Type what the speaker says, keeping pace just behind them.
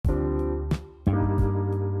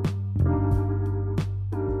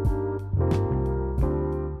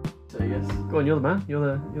Go on, you're the man.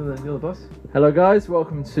 You're the boss. Hello guys,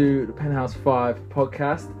 welcome to the Penthouse 5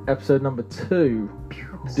 podcast, episode number 2.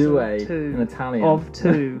 Due in Italian. Of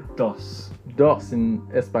 2. Dos in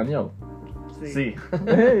Espanol. Si. Hey,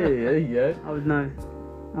 there you go. I would know.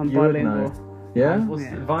 I'm You would bilingual. know. Yeah? What's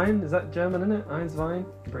Wein? Is that German, isn't it? Eins Wein?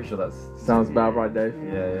 Pretty sure that's... Sounds about right, Dave.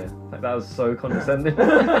 Yeah. Like, that was so condescending.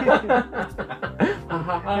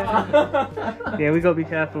 Yeah, we got to be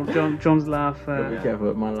careful. John's laugh. Be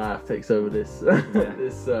careful, my laugh takes over this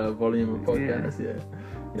this volume of podcast.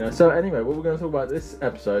 Yeah. So anyway, what we're going to talk about this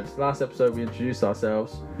episode. Last episode we introduced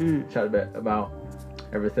ourselves, chatted a bit about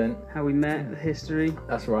everything. How we met, the history.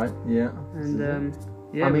 That's right. Yeah. And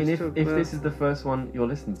I mean, if this is the first one you're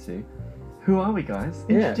listening to, who are we, guys?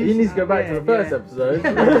 Yeah, you need to go back to the first episode.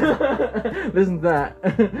 Listen to that.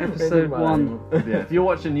 Episode 1. Yeah, if you're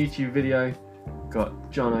watching a YouTube video, got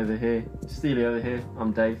John over here, Steely over here,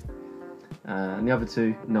 I'm Dave. And the other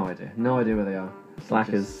two, no idea where they are.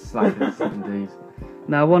 Slackers. Slackers, indeed.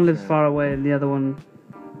 No, one lives far away and the other one,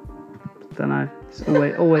 don't know. It's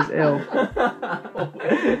always ill.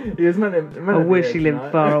 He was meant to I wish he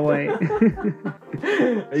lived far away.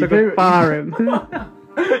 So I could fire him.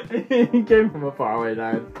 He came from a faraway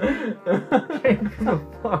land. Came from a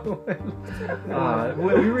faraway land. Are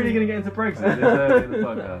we really going to get into Brexit this early in the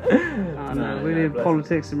podcast? No, we need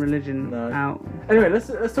politics and religion out. Anyway, let's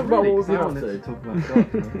talk about what we've been up to.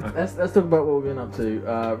 to. Let's talk about what we've been up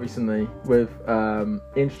to recently with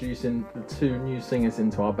introducing the 2 new singers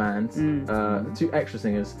into our band, 2 extra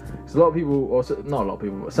singers. Because a lot of people, or not a lot of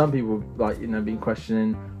people, but some people been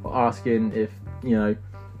questioning or asking if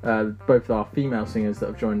both our female singers that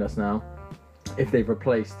have joined us now, if they've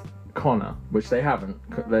replaced Connor, which they haven't.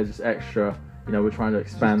 They're just extra. We're trying to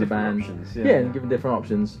expand the band. Options, and give them different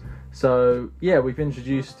options. So we've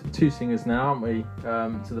introduced 2 singers now, haven't we,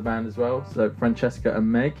 to the band as well. So Francesca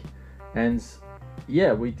and Meg, and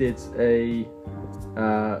we did a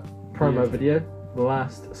promo video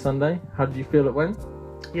last Sunday. How did you feel it went?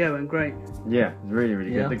 Yeah, it went great. Yeah, really,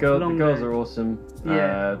 really good. The girls are awesome.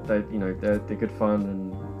 Yeah. They're good fun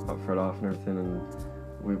and up for a laugh and everything. And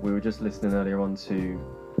we were just listening earlier on to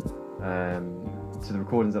the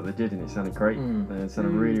recordings that they did, and it sounded great. It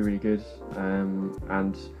sounded really, really good.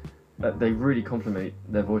 And they really complement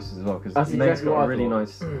their voices as well, because Meg's got a really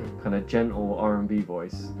nice kind of gentle R&B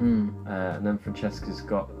voice, and then Francesca's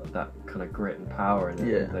got that kind of grit and power in it.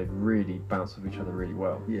 Yeah. They really bounce off each other really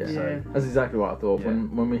well. So that's exactly what I thought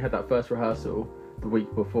when we had that first rehearsal the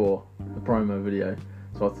week before the promo video.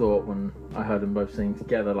 So I thought when I heard them both sing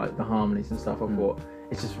together, like the harmonies and stuff, I thought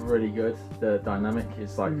it's just really good. The dynamic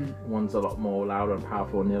is like one's a lot more louder and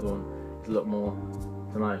powerful, and the other one is a lot more,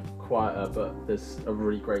 I don't know, quieter, but there's a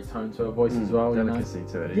really great tone to her voice as well. Delicacy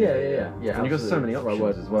to it. Yeah. And you've got so many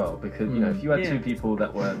options as well, because if you had 2 people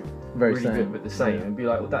that were very really good but the same, it'd be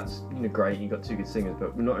like, well, that's great, you've got 2 good singers,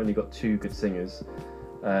 but we've not only got 2 good singers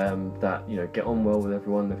that get on well with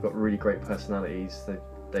everyone. They've got really great personalities.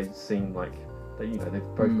 They seem like they've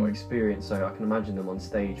both got experience, so I can imagine them on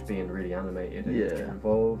stage being really animated and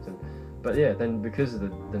involved. But then because of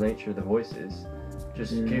the nature of the voices,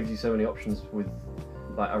 just gives you so many options with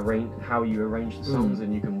like how you arrange the songs,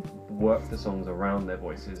 and you can work the songs around their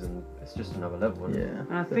voices, and it's just another level.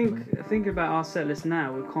 And I think about our set list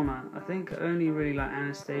now with Connor, I think only really like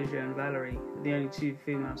Anastasia and Valerie are the only 2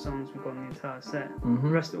 female songs we've got in the entire set. The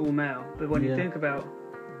rest are all male. But when you think about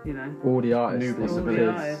all the artists, new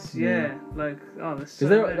possibilities. Like there's so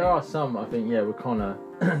because there are some, I think, with Connor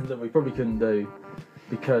that we probably couldn't do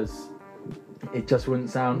because it just wouldn't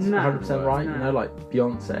sound 100% right. No. Like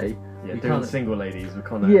Beyonce. Yeah, doing Single Ladies with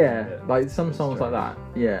Connor. Like some songs like that.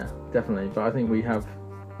 Yeah, definitely. But I think we have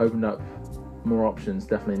opened up more options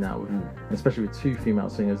definitely now, especially with 2 female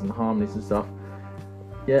singers and harmonies and stuff.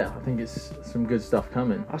 Yeah, I think it's some good stuff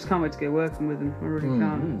coming. I just can't wait to get working with them. I really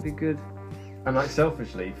can't. It'd be good. And like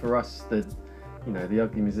selfishly, for us, the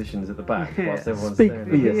ugly musicians at the back, whilst everyone's Speak staring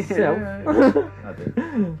for yourself. I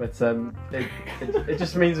do. But it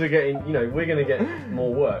just means we're going to get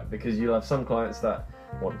more work, because you'll have some clients that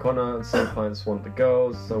want Connor, and some clients want the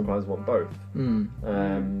girls, some clients want both.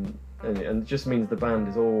 And it just means the band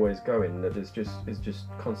is always going. That it's just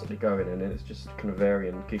constantly going, and it's just kind of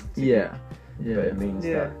varying gig to gig. But it means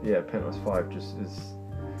that Penthouse 5 just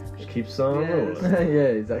keeps on rolling.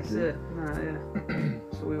 Exactly. That's it.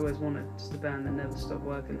 That's what we always wanted. Just a band that never stopped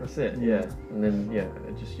working. That's it. And then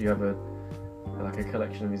you have a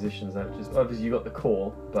collection of musicians that just obviously you got the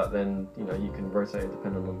core, but then you can rotate it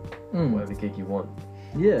depending on whatever gig you want.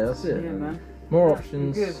 Yeah, that's it. Yeah, man. More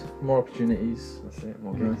options, more opportunities. That's it.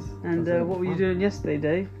 More gigs. And what were you doing yesterday,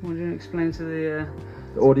 Dave? What did you explain to the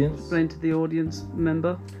audience? Explain to the audience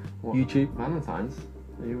member. What? YouTube. Valentine's.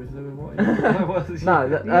 You was what?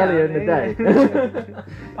 Earlier in the day.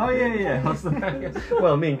 Oh yeah.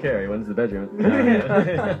 Well, me and Kerry went to the bedroom.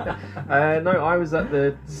 No, I was at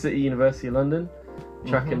the City University of London,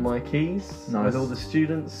 tracking my keys with all the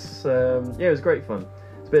students. Yeah, it was great fun.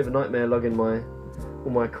 It's a bit of a nightmare lugging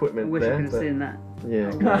all my equipment I wish there. I could have seen that.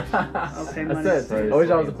 Yeah. I'll pay I money. said, I wish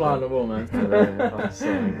I was a fly on the wall, man. I'm so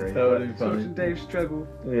angry. That would be funny. Watching Dave struggle,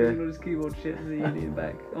 doing all his keyboard shit to the uni and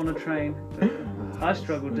back on a train. I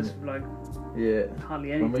struggled just with like Yeah.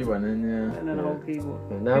 hardly anything. When we went in, yeah. And then a whole keyboard.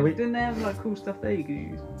 Yeah, now Didn't they have like cool stuff there you could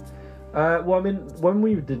use? Well, I mean, when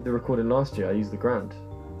we did the recording last year, I used the Grand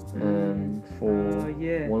for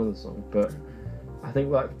one of the songs, but I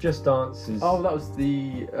think like Just Dance is. Oh, that was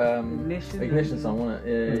the Ignition song, wasn't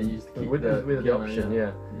it? Yeah, you used to keep with the piano, option,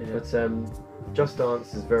 yeah. But Just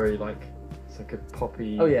Dance is very like it's like a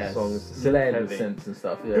poppy song. It's layered heavy. with synths and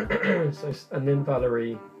stuff. Yeah. And then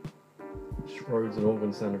Valerie Rhodes and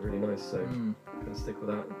organ sounded really nice, so I'm gonna stick with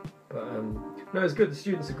that. But no, it's good. The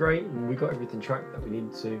students are great, and we got everything tracked that we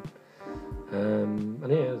needed to. And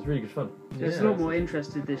yeah, it was really good fun. There's a lot more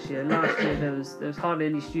interested this year. Last year there was hardly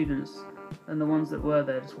any students, and the ones that were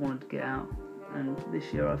there just wanted to get out. And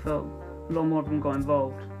this year I felt a lot more of them got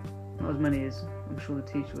involved. Not as many as I'm sure the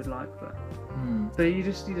teacher would like, but you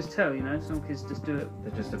just tell, you know, some kids just do it.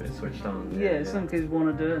 They're just a bit switched on. Yeah, some kids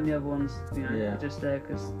want to do it, and the other ones, you know, are just there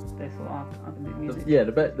because they thought, I can do music.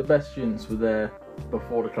 The best students were there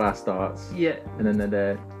before the class starts. Yeah. And then they're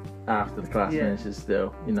there after the class finishes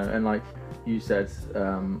still, you know, and like you said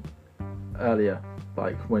earlier,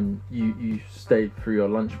 like when you stayed through your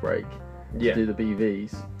lunch break to do the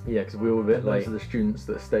BVs. Yeah, because we were a bit late. Those are the students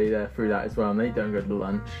that stay there through that as well, and they don't go to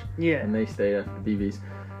lunch. Yeah. And they stay there for the BVs.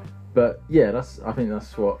 But yeah, I think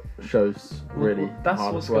that's what shows really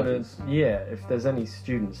hard work is. If there's any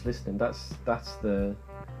students listening, that's the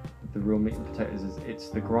real meat and potatoes. Is it's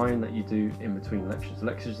the grind that you do in between lectures.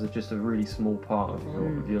 Lectures are just a really small part of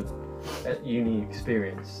your uni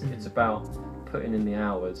experience. It's about putting in the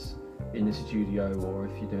hours in the studio, or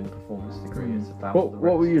if you're doing a performance degree, it's about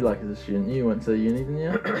what were you like as a student? You went to uni, didn't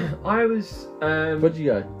you? I was. Where'd you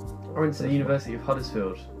go? I went to the University of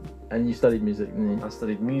Huddersfield. And you studied music, didn't you? I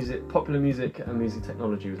studied music, popular music, and music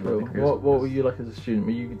technology was my degree. What were you like as a student?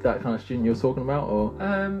 Were you that kind of student you were talking about, or?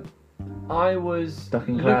 I was stuck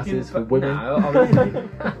in classes with women. No, I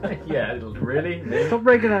was, yeah, really. Stop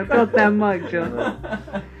breaking that goddamn mic, John.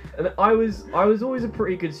 And I was always a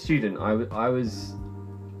pretty good student. I was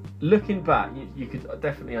looking back. You could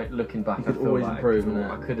definitely looking back. You could I feel always like improve in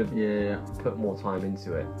I could have put put more time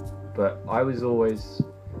into it, but I was always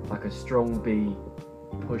like a strong B,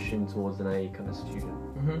 pushing towards an A kind of student.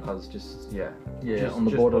 I was just on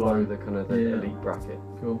the borderline, below the kind of the elite bracket.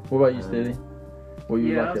 Cool. What about you, Steely? Were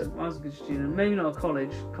you I was a good student. Maybe not at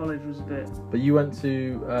college. College was a bit. But you went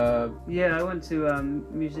to. I went to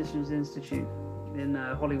Musicians Institute in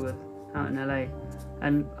Hollywood, out in LA,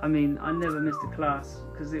 and I mean I never missed a class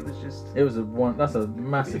because it was just. It was that's a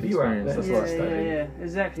massive experience. That's what I studied. Yeah,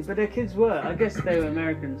 exactly. But their kids were. I guess they were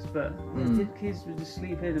Americans, but the kids would just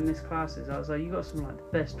sleep in and miss classes. I was like, you got some like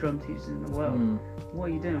the best drum teachers in the world. What are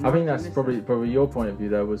you doing? I think that's probably your point of view.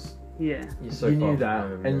 There was. Yeah, you knew that,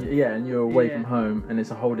 and and you're away from home, and it's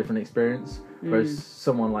a whole different experience. Whereas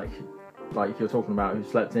someone like you're talking about who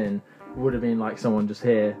slept in would have been like someone just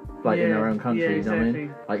here, like in their own country. Yeah, exactly. You know what I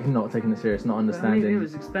mean? Like not taking it serious, not understanding. I mean, it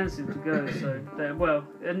was expensive to go, so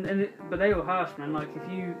but they were harsh, man. Like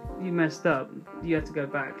if you messed up, you had to go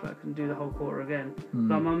back and do the whole quarter again.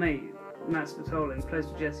 Like my mate Matt Spatola, plays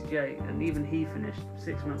with Jessie J, and even he finished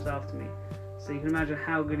 6 months after me. So you can imagine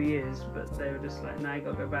how good he is, but they were just like, nah, you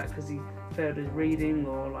gotta go back because he failed his reading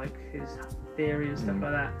or like his theory and stuff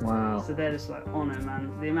like that. Wow. So they're just like on it,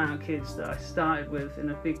 man. The amount of kids that I started with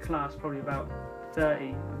in a big class, probably about 30,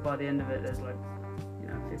 and by the end of it, there's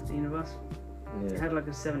 15 of us. Yeah. We had like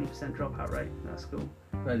a 70% dropout rate at school.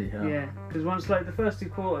 Really hell. Yeah, because once the first 2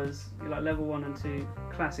 quarters, you're like level 1 and 2,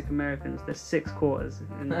 classic Americans. There's 6 quarters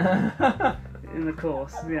in the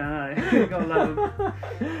course. Yeah, I know. You gotta love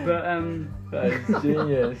them. But that is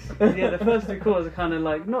genius. Yeah, the first 2 quarters are kind of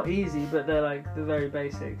like not easy, but they're like the very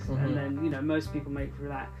basics. And then most people make it through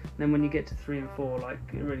that. And then when you get to 3 and 4, like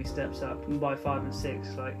it really steps up. And by 5 and 6,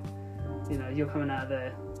 you're coming out of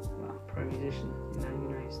there, pro musician. You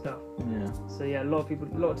know your stuff. Yeah. So yeah, a lot of people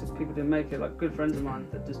didn't make it. Like good friends of mine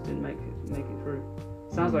that just didn't make it through.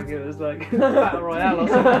 Sounds like it was like Battle Royale or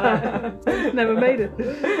something like that. Never made it.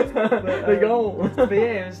 Big goal. But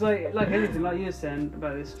yeah, it was like anything, like you were saying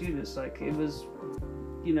about the students. Like it was,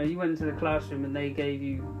 you went into the classroom and they gave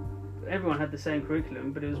you everyone had the same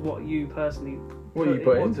curriculum, but it was what you personally What you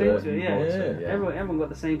put into it. Yeah. Yeah. Everyone got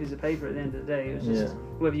the same piece of paper at the end of the day. It was just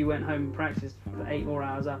whether you went home and practiced for 8 more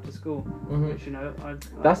hours after school, which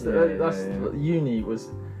That's uni was.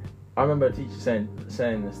 I remember a teacher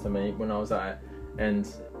saying this to me when I was at it, and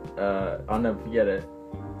I'll never forget it.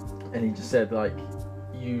 And he just said, like,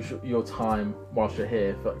 use your time whilst you're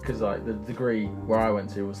here, because like the degree where I went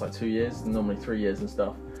to was like 2 years, normally 3 years and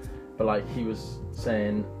stuff. But like he was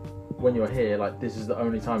saying, when you're here, like this is the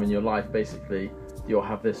only time in your life basically you'll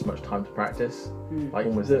have this much time to practice. Like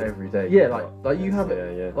almost every day. Yeah, like you have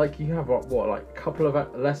like you have what like a couple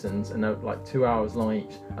of lessons and they're like 2 hours long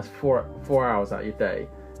each. That's 4 hours out of your day.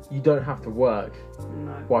 You don't have to work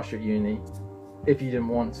whilst you're at uni if you didn't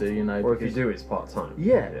want to, you know. Or if you do, it's part time.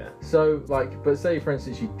 Yeah. So like, but say for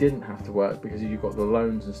instance you didn't have to work because you've got the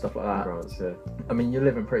loans and stuff like that. Grants, yeah. I mean, you're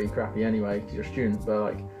living pretty crappy anyway because you're a student, but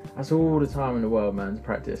like that's all the time in the world, man, to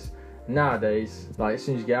practice. Nowadays, like as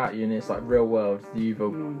soon as you get out of uni, it's like real world. You either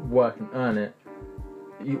work and earn it.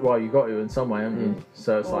 You got to in some way, haven't you?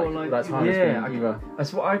 So it's like that time is either.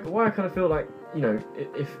 That's why I kind of feel like, you know,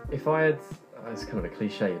 if I had, it's kind of a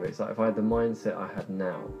cliche, but it's like if I had the mindset I had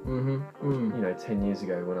now, you know, 10 years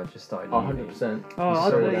ago when I just started. 100%.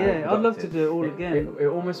 I'd love to do it all again. It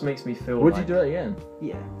almost makes me feel. Would you do it again?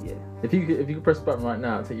 Yeah. If you could press a button right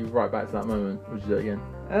now and take you right back to that moment, would you do it again?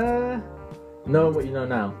 Knowing what you know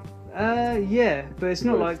now. Yeah, but it's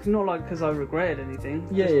not like because I regretted anything.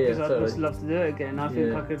 Because I'd just love to do it again. I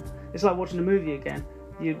think I could. It's like watching a movie again.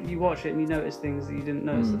 You watch it and you notice things that you didn't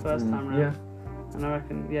notice the first time around. Yeah. And I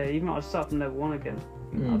reckon, even though I'd start from level 1 again,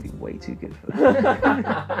 I'd be way too good for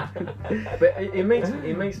that. But it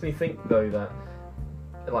makes me think though that,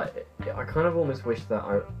 like, I kind of almost wish that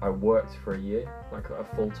I worked for a year, like a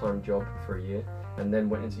full-time job for a year, and then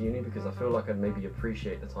went into uni, because I feel like I'd maybe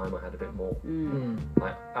appreciate the time I had a bit more.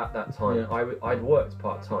 Like at that time, I'd worked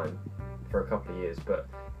part-time for a couple of years, but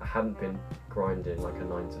I hadn't been grinding like a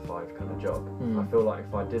 9 to 5 kind of job. I feel like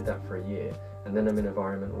if I did that for a year, and then I'm in an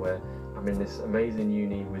environment where I'm in this amazing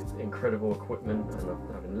uni with incredible equipment and I'm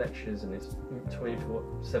having lectures and it's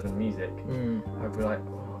 24/7 music, I'd be like,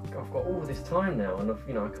 oh, I've got all this time now, and I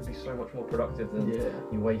could be so much more productive than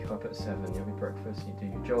you wake up at 7, you have your breakfast, you do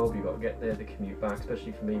your job, you got to get there, the commute back,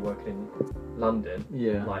 especially for me working in London,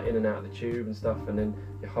 like in and out of the tube and stuff, and then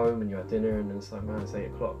you're home and you have dinner and then it's like, man, it's 8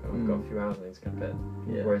 o'clock and I've got a few hours and I need to go to bed.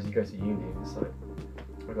 Whereas you go to uni and it's like,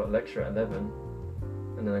 I've got a lecture at 11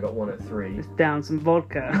 and then I got one at 3. Just down some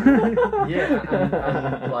vodka. and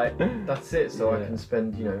like that's it. So I can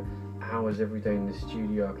spend, hours every day in the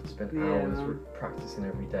studio. I can spend hours practicing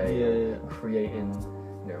every day, creating,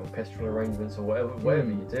 orchestral arrangements or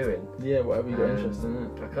whatever you're doing. Yeah, whatever you got interest in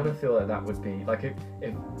it. I kind of feel like that would be like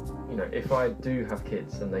if I do have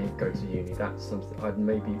kids and they go to uni, that's something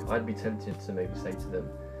I'd be tempted to maybe say to them,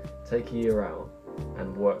 take a year out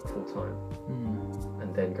and work full time,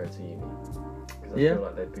 and then go to uni. I feel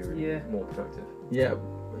like they'd be really more productive. Yeah,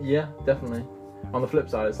 definitely. On the flip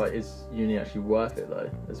side, it's like, is uni actually worth it though,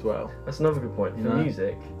 as well? That's another good point. For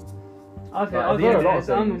music,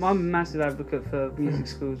 I'm a massive advocate for music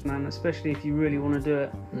schools, man, especially if you really want to do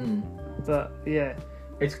it. But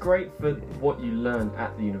it's great for what you learn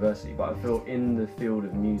at the university, but I feel in the field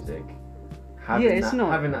of music, having that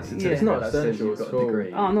certificate, it's not that essential says you've got a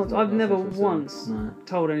degree. I've never once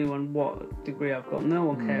told anyone what degree I've got. No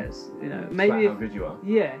one cares. Maybe how good you are.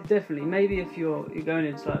 Yeah, definitely. Maybe if you're going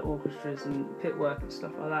into like orchestras and pit work and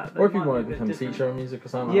stuff like that. Or if you want to become a teacher of music or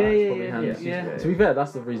something like that, it's probably handy. To be fair,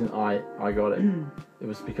 that's the reason I got it. It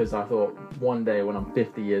was because I thought one day when I'm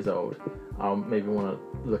 50 years old, I'll maybe want to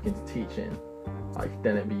look into teaching. Like,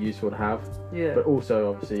 then it'd be useful to have. Yeah. But also,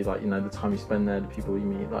 obviously, like, the time you spend there, the people you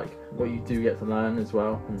meet, like, what you do get to learn as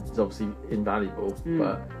well is obviously invaluable.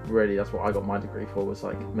 But really, that's what I got my degree for, was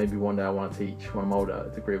like, maybe one day I want to teach when I'm older. A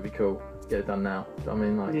degree would be cool. Get it done now. Do you know what I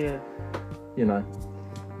mean? Like,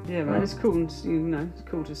 Yeah, man, it's cool. It's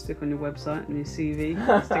cool to stick on your website and your CV,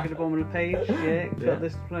 stick at the bottom of the page. Got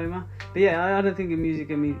this diploma. But I don't think in music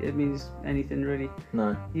it means anything really.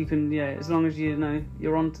 No. You can, as long as you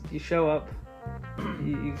show up.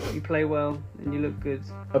 You play well and you look good.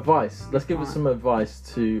 Advice. Let's give us some advice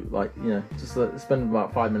to, like, just spend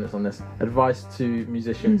about 5 minutes on this. Advice to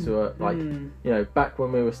musicians who are like, back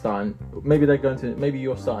when we were starting. Maybe maybe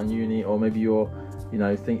you're starting uni, or maybe you're,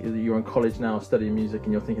 think that you're in college now studying music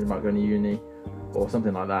and you're thinking about going to uni, or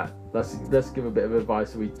something like that. Let's give a bit of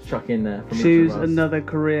advice we chuck in there. Choose another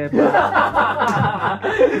career. That's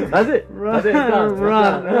it. Run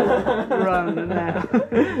now.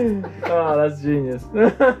 Oh, that's genius.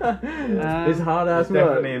 It's hard ass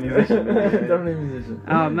work. Definitely a musician. Definitely a musician.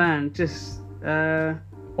 Oh man, just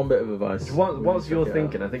one bit of advice. What's your Check it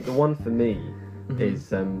thinking? I think the one for me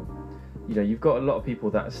is, you've got a lot of people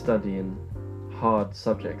that are studying hard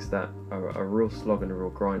subjects that are a real slog and a real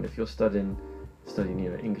grind. If you're studying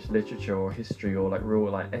English literature or history or like real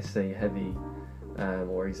like essay heavy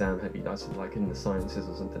or exam heavy, that's like in the sciences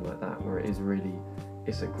or something like that, where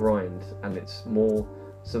it's a grind and it's more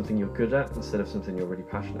something you're good at instead of something you're really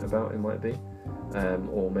passionate about, it might be.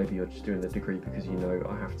 Or maybe you're just doing the degree because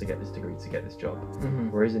I have to get this degree to get this job.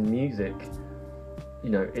 Whereas in music,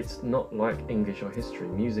 it's not like English or history.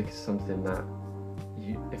 Music is something that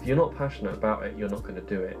if you're not passionate about it, you're not going to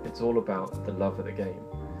do it. It's all about the love of the game.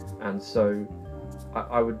 And so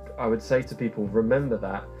I would say to people, remember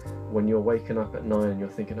that when you're waking up at 9 and you're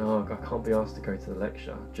thinking, oh, I can't be asked to go to the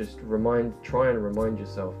lecture, just try and remind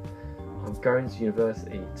yourself, I'm going to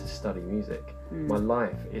university to study music. My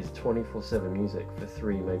life is 24/7 music for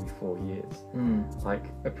 3, maybe 4 years. Like,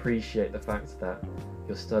 appreciate the fact that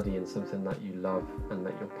you're studying something that you love and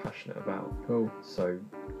that you're passionate about. Cool. So,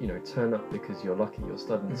 turn up because you're lucky. You're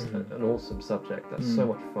studying an awesome subject that's so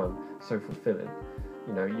much fun, so fulfilling.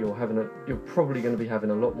 You're probably going to be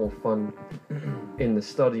having a lot more fun in the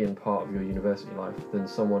studying part of your university life than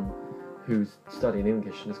someone who's studying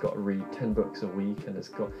English and has got to read 10 books a week and has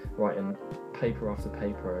got writing paper after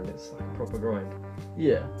paper, and it's like a proper grind.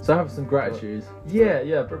 Yeah. So have some gratitude.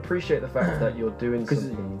 But appreciate the fact that you're doing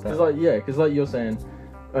something. Because like you're saying,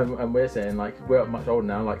 and we're saying, like, we're much older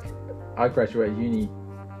now. Like, I graduated uni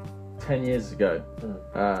 10 years ago,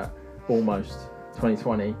 almost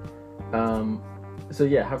 2020. So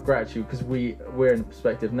yeah, have gratitude, because we're in a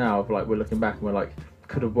perspective now of like, we're looking back and we're like,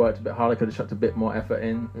 could have worked a bit harder, could have chucked a bit more effort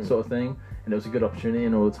in, sort of thing, and it was a good opportunity,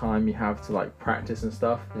 and all the time you have to like practice and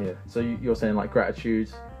stuff. So you're saying like gratitude,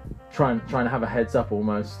 trying to have a heads up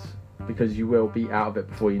almost, because you will be out of it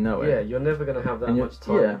before you know it. Yeah, you're never going to have that much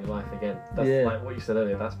time in your life again. That's like what you said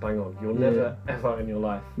earlier, that's bang on. You'll never ever in your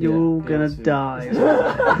life. You're all going to die.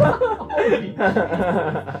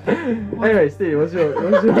 Anyway, Steve, what's your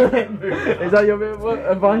is that your bit of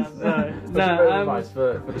advice? No, advice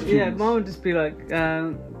for the students? Yeah, mine would just be like,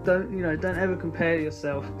 don't ever compare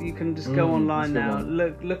yourself. You can just go online now,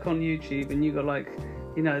 look on YouTube, and you got like,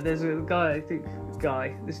 there's a guy,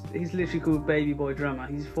 he's literally called Baby Boy Drummer.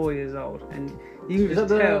 He's 4 years old, and you can just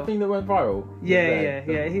tell. Is that the thing that went viral? Yeah.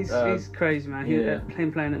 He's crazy, man. He was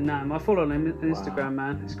playing at NAMM. I follow him on Instagram,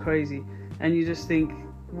 man. It's crazy, and you just think.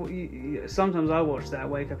 Sometimes I watch that,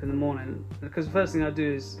 wake up in the morning, because the first thing I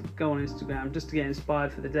do is go on Instagram just to get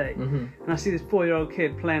inspired for the day. And I see this 4-year-old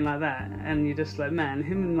kid playing like that, and you're just like, man,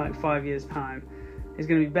 him in like 5 years' time is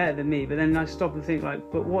going to be better than me. But then I stop and think, like,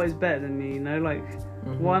 but what is better than me? Like,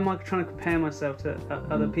 why am I trying to compare myself to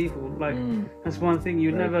other people? Like, that's one thing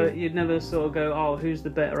you'd never sort of go, oh, who's the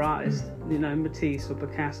better artist? Matisse or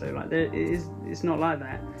Picasso. Like, it's not like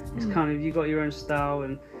that. It's kind of, you got your own style,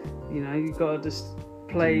 and you got to just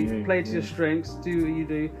play to your strengths, do what you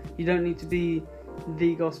do. You don't need to be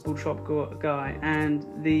the gospel chop guy and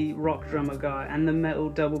the rock drummer guy and the metal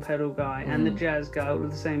double pedal guy and the jazz guy all at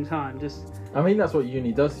the same time. I mean, that's what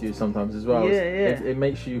uni does to you sometimes as well. It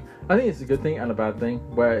makes you. I think it's a good thing and a bad thing,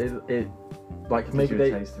 where it like maybe gives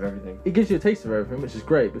you a taste of everything. It gives you a taste of everything, which is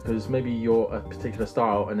great, because maybe you're a particular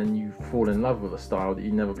style and then you fall in love with a style that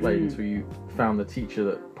you never played until you found the teacher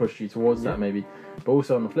that pushed you towards that, maybe. But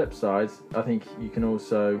also on the flip side, I think you can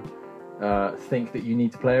also think that you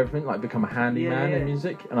need to play everything, like become a handyman in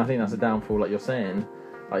music, and I think that's a downfall, like you're saying.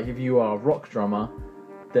 Like, if you are a rock drummer,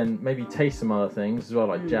 then maybe taste some other things as well,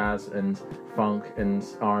 like jazz and funk and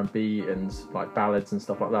R&B and like ballads and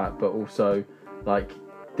stuff like that, but also like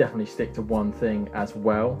definitely stick to one thing as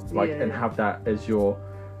well, like and have that as your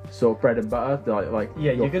sort of bread and butter, like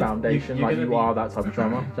your foundation, you are that type of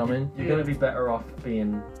drummer. Do you know what I mean? You're going to be better off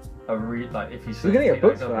being if you you're gonna get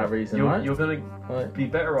booked for that reason, right? You're gonna be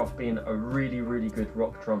better off being a really, really good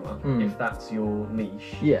rock drummer if that's your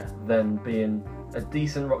niche. Than being a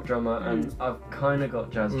decent rock drummer and I've kind of got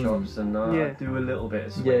jazz chops and I do a little bit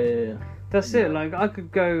of swing. That's it. Like, I could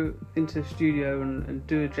go into a studio and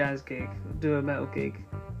do a jazz gig, do a metal gig,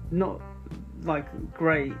 not like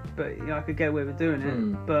great, but I could get away with doing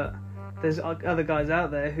it. But there's other guys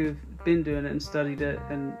out there who've been doing it and studied it,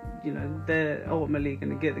 and they're ultimately going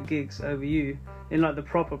to get the gigs over you in like the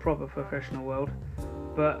proper professional world.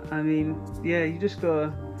 But I mean, you just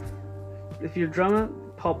gotta, if you're a drummer,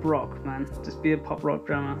 pop rock, man. Just be a pop rock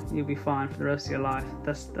drummer. You'll be fine for the rest of your life.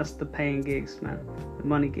 That's the paying gigs, man. The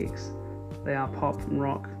money gigs. They are pop and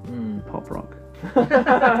rock. Pop rock.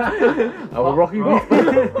 Rocky rock.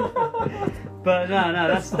 But no,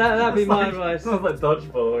 that'd be my advice. Sounds like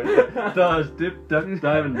dodgeball. It's like, dodge, dip, duck,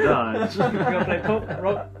 dive, and dodge. You gotta play pop,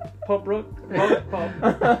 rock, pop.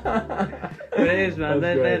 But it is, man.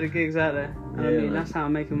 They're the gigs out there. And I mean, that's how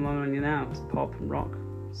I'm making my money now. It's pop and rock.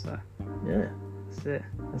 So yeah, that's it.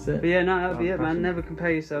 That's it. But yeah, no, that'd be it, man. Never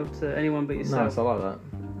compare yourself to anyone but yourself. Nice, I like that.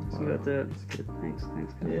 So you gotta do it. Thanks,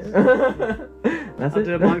 guys. Yeah. That's I'll it.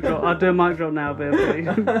 do a mic drop. I'll do a mic drop now, but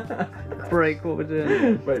break what we're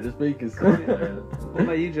doing. Break the speakers. What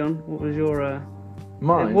about you, John? What was your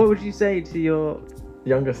Mine. What would you say to your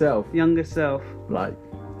Younger self. younger self? Like,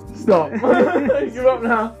 stop. Give up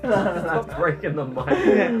now. Stop breaking the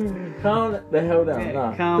mic. Calm the hell down. Yeah,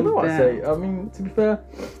 Nah. calm I don't know what down. I say. I mean, to be fair,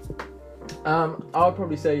 I would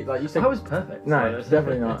probably say, like you said. That was perfect. No, Sorry,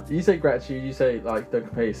 definitely not. You say gratitude. You say like don't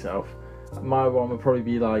compare yourself. My one would probably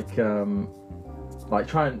be like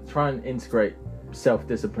try and integrate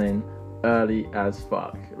self-discipline early as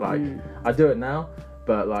fuck. Like I do it now,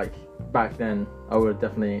 but like back then I would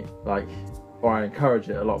definitely or I encourage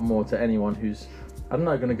it a lot more to anyone who's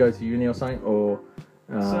going to go to uni or something or.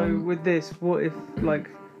 So with this, what if like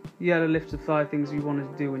you had a list of 5 things you wanted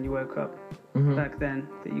to do when you woke up back then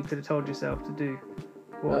that you could have told yourself to do?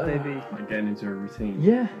 What would they be? Like getting into a routine.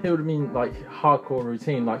 Yeah, it would mean like hardcore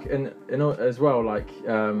routine, like and as well like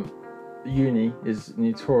uni is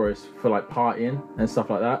notorious for like partying and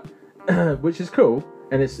stuff like that, which is cool,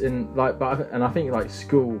 and it's in like and I think like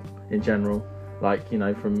school in general, like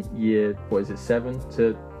from year 7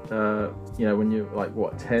 to when you're like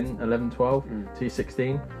 10, 11, 12 to you're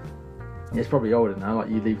 16. It's probably older now, like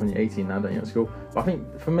you leave when you're 18 now, don't you, at school? But I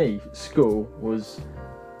think for me, school was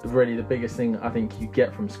really the biggest thing I think you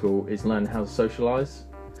get from school is learning how to socialise.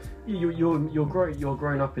 You're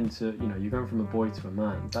growing up into you're going from a boy to a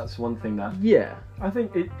man. That's one thing that I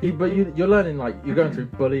think you're learning, like you're going through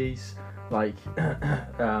bullies, like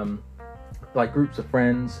like groups of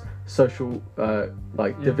friends, social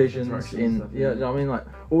divisions in stuff, you know what I mean, like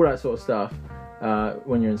all that sort of stuff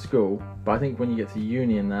when you're in school. But I think when you get to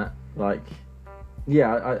uni and that, like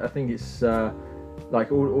I think it's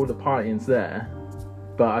like all the partying's there.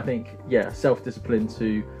 But I think, self-discipline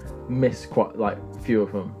to miss quite like few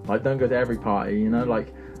of them. Like, don't go to every party,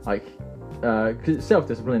 cause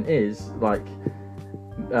self-discipline is like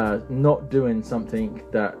not doing something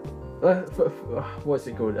that what's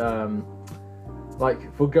it called?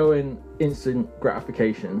 Like forgoing instant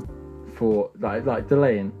gratification for like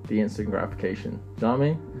delaying the instant gratification. Do you know what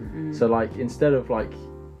I mean? So like instead of like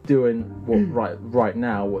doing what right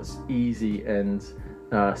now, what's easy and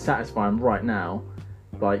satisfying right now.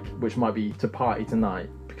 Like, which might be to party tonight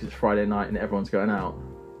because it's Friday night and everyone's going out.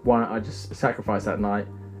 Why don't I just sacrifice that night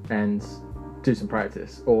and do some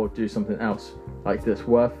practice or do something else like that's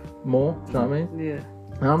worth more? Do you know what I mean? Yeah.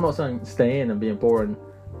 And I'm not saying stay in and being boring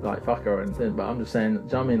like fucker or anything, but I'm just saying, do you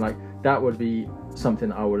know what I mean? Like that would be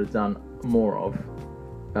something I would have done more of.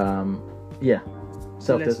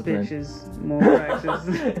 Self-discipline. Less bitches, more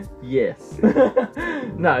practice. Yes.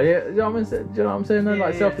 No, do you know what I'm saying? No,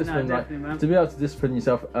 like self-discipline, no, like man. to be able to discipline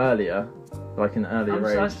yourself earlier, like in an earlier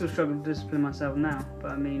age. I still struggle to discipline myself now,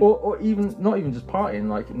 but I mean. Or even not even just partying,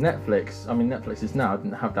 like Netflix. I mean, Netflix is now. I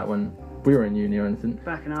didn't have that when we were in uni or anything.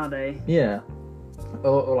 Back in our day. Yeah.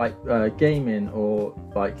 Or like gaming or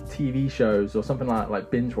like TV shows or something like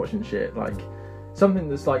binge watching shit, like. Something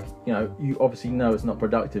that's like, you obviously know it's not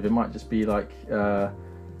productive. It might just be like,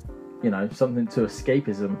 something to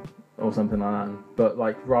escapism or something like that. But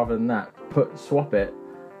like, rather than that, swap it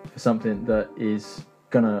for something that is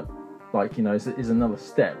gonna, like, is another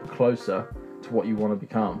step closer to what you want to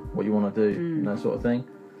become, what you want to do, that sort of thing.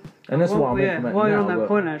 And that's what I'm implementing while you're now, on that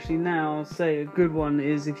point, actually, now I'll say a good one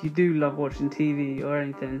is if you do love watching TV or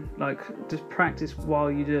anything, like, just practice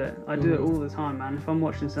while you do it. I do it all the time, man. If I'm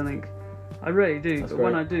watching something, I really do, but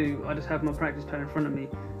when I do, I just have my practice pad in front of me,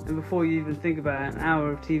 and before you even think about it, an hour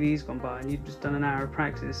of TV's gone by, and you've just done an hour of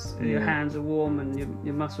practice, and your hands are warm, and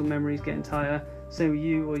your muscle memory's getting tighter. Same with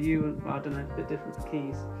you, I don't know, a bit different for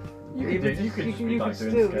keys. You could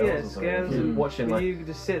still scales and watching like you could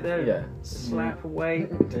just sit there and slap away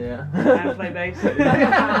and play bass. I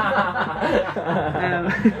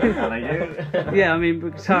mean,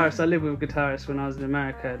 guitarists. I lived with guitarists when I was in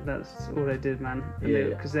America. That's all they did, man.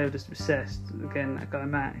 Because they were just obsessed. Again, that guy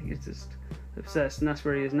Matt, he's just obsessed, and that's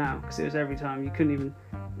where he is now. Because it was every time you couldn't even.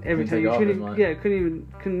 Couldn't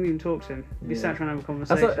even talk to him. You sat trying to have a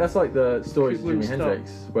conversation. That's like the stories of Jimi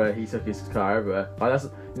Hendrix, where he took his guitar everywhere. Like that's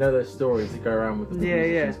those stories that go around with the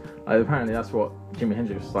musicians. Like, apparently that's what Jimi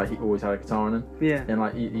Hendrix was like. He always had a guitar on him. Yeah. And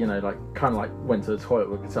like like kind of like went to the toilet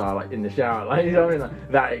with a guitar, like in the shower, like you know what I mean,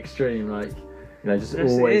 like that extreme, like. You know, just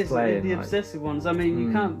Yes, it always is. playing. The like- obsessive ones. I mean,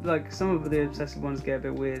 you can't like some of the obsessive ones get a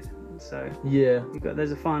bit weird. So Yeah.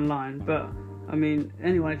 there's a fine line. But I mean,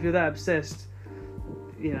 anyway, if you're that obsessed,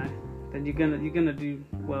 you know, then you're gonna do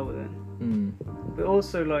well with it. Mm. But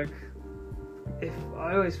also, like, if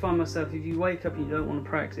I always find myself, if you wake up and you don't want to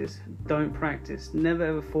practice, don't practice. Never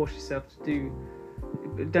ever force yourself to do.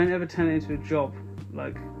 Don't ever turn it into a job.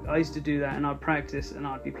 Like, I used to do that, and I'd practice, and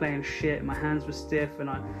I'd be playing shit, and my hands were stiff, and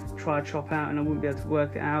I'd try to chop out, and I wouldn't be able to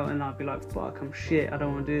work it out, and I'd be like, fuck, I'm shit, I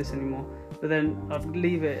don't want to do this anymore. But then I'd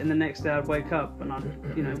leave it, and the next day I'd wake up, and I'd,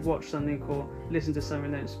 you know, watch something or listen to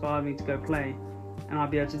something that inspired me to go play, and I'd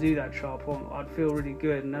be able to do that chop, or I'd feel really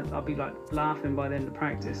good, and I'd be like laughing by the end of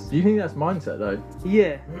practice. Do you think that's mindset though?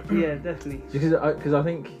 Yeah, definitely. Because I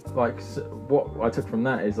think like what I took from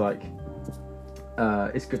that is like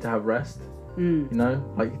it's good to have rest. You know,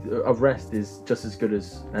 like a rest is just as good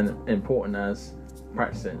as and important as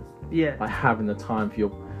practicing. Yeah. Like having the time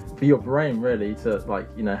for your brain really to, like,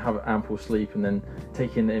 you know, have ample sleep and then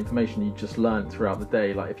take in the information you just learned throughout the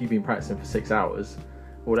day. Like if you've been practicing for 6 hours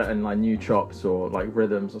or that, and like new chops or like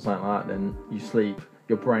rhythms or something like that, then you sleep,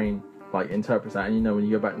 your brain like interprets that, and you know when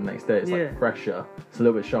you go back the next day it's like fresher, it's a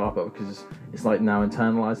little bit sharper because it's like now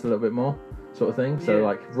internalized a little bit more sort of thing. So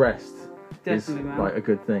like rest definitely, is man. like a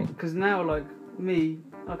good thing. Because now, like me,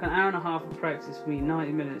 like an hour and a half of practice for me,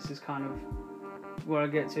 90 minutes is kind of where I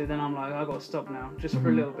get to. Then I'm like, I got to stop now, just for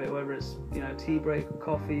a little bit, whether it's, you know, tea break or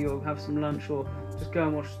coffee or have some lunch or just go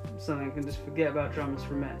and watch something and just forget about drums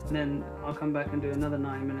for a minute. And then I'll come back and do another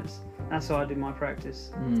 90 minutes. That's how I do my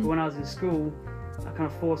practice. But when I was in school, I kind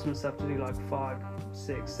of forced myself to do like 5,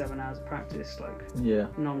 6, 7 hours of practice, like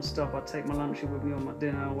non-stop. I'd take my lunch with me or my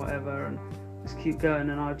dinner or whatever, and just keep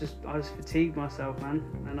going. And I just fatigued myself, man.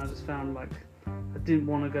 And I just found like I didn't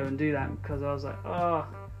want to go and do that because I was like, oh,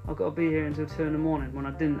 I've got to be here until 2 a.m. when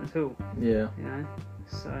I didn't at all. Yeah. You know,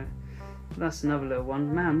 so that's another little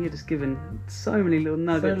one. Man, you're just giving so many little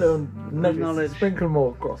nuggets. So little nuggets. Knowledge. Sprinkle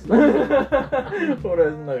more across. All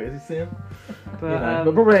those nuggets, you see them? But, You know,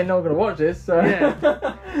 but probably ain't not going to watch this. So.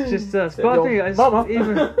 Yeah, it's just us. So But I your think it's, mama.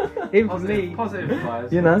 even for me, positive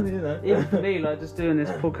vibes. You know. even for me, like just doing this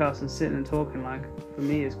podcast and sitting and talking, like for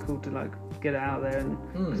me, it's cool to like get it out there. And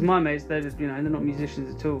because my mates, they're just, you know, they're not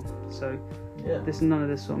musicians at all, so Yeah. none of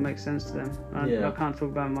this sort of makes sense to them. I can't talk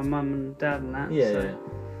about my mum and dad and that. Yeah. So,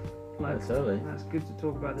 like, totally. that's good to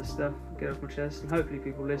talk about this stuff, get it off my chest, and hopefully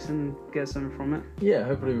people listen and get something from it. Yeah,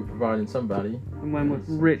 hopefully we're providing somebody. And when we're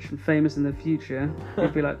rich and famous in the future, you'll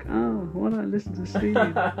be like, oh, why don't I listen to Steve,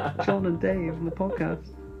 John and Dave on the podcast?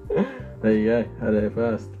 There you go. Heard it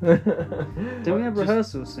first. Do we have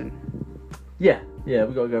rehearsals soon? Yeah, we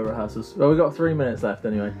got to go rehearsals. Well, we got 3 minutes left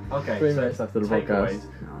anyway. Okay. 3 minutes left of the podcast.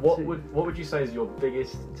 Takeaways. What would you say is your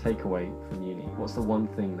biggest takeaway from uni? What's the one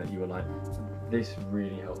thing that you were like, this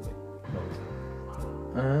really helped me?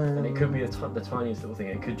 And it could be the tiniest little thing.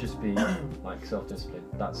 It could just be like self-discipline.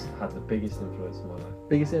 That's had the biggest influence in my life.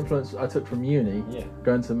 Biggest influence I took from uni. Yeah.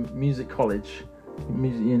 Going to music college,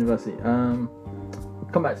 music university. Come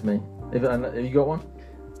back to me. Have you got one?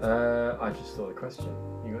 I just saw the question.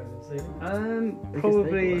 You got anything?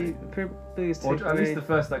 Probably biggest Or at least takeaway. the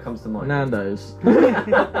first that comes to mind. Nando's.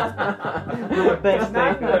 Best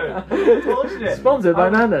Bullshit. Sponsored by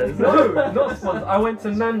Nando's. No, not sponsored. I went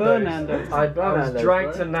to Nando's. Nando's. I was Nando's, dragged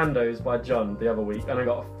right? to Nando's by John the other week, and I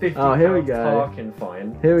got a £50 Oh, here we go. parking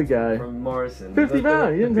fine Here we go. from Morrison.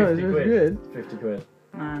 £50? You didn't tell us it was 50 good. 50 quid.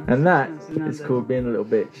 Man, And that that's is Nando's. called being a little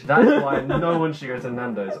bitch. That's why no one should go to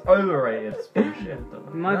Nando's. Overrated. It's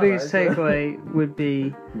bullshit. My No, biggest it's- takeaway would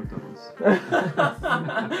be McDonald's.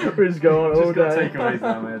 We just go on all Just got day. takeaways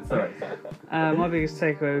now, man. Sorry. my biggest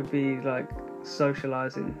takeaway would be like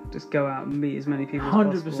socializing. Just go out and meet as many people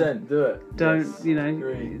as possible. 100% do it. Don't, Yes. you know,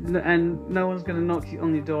 Agree. and no one's gonna knock you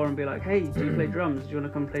on your door and be like, hey, do you play drums? Do you want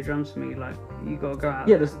to come play drums for me? Like, you gotta go out.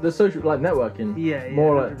 Yeah, the social, like networking. Yeah,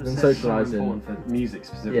 More like than 100%. So socializing. important for music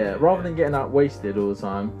specifically. Yeah, rather than getting out wasted all the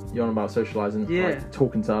time, you're on about socializing, Yeah. like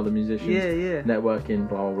talking to other musicians, Yeah. networking,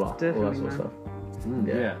 blah blah blah, all Definitely, that sort of man. stuff.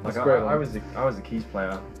 Yeah. Yeah, Like that's a great one. I was a keys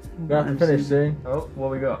player. We're gonna have to finish soon. Oh,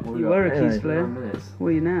 what we got? What we You got? were a Anyway, keys player. 9 minutes. What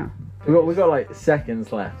are you now? We got like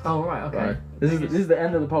seconds left. Oh right, okay. Right. This is the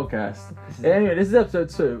end of the podcast. Anyway, this is episode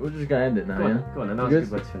 2. We're just gonna end it now. Go on, Yeah. go on. And that You was a good?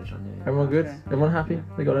 good way to finish on. Yeah. Everyone good? Okay. Everyone happy?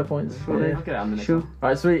 They got their points. Sure Yeah. they- I'll get it on the next Sure. one.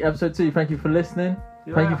 Alright, sweet. Episode 2. Thank you for listening.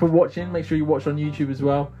 Thank you for watching. Make sure you watch on YouTube as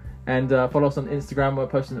well, and follow us on Instagram. We're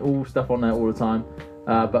posting all stuff on there all the time.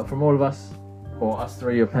 But from all of us, or us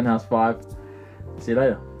 3 of Penthouse 5, see you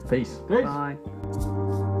later. Peace. Bye.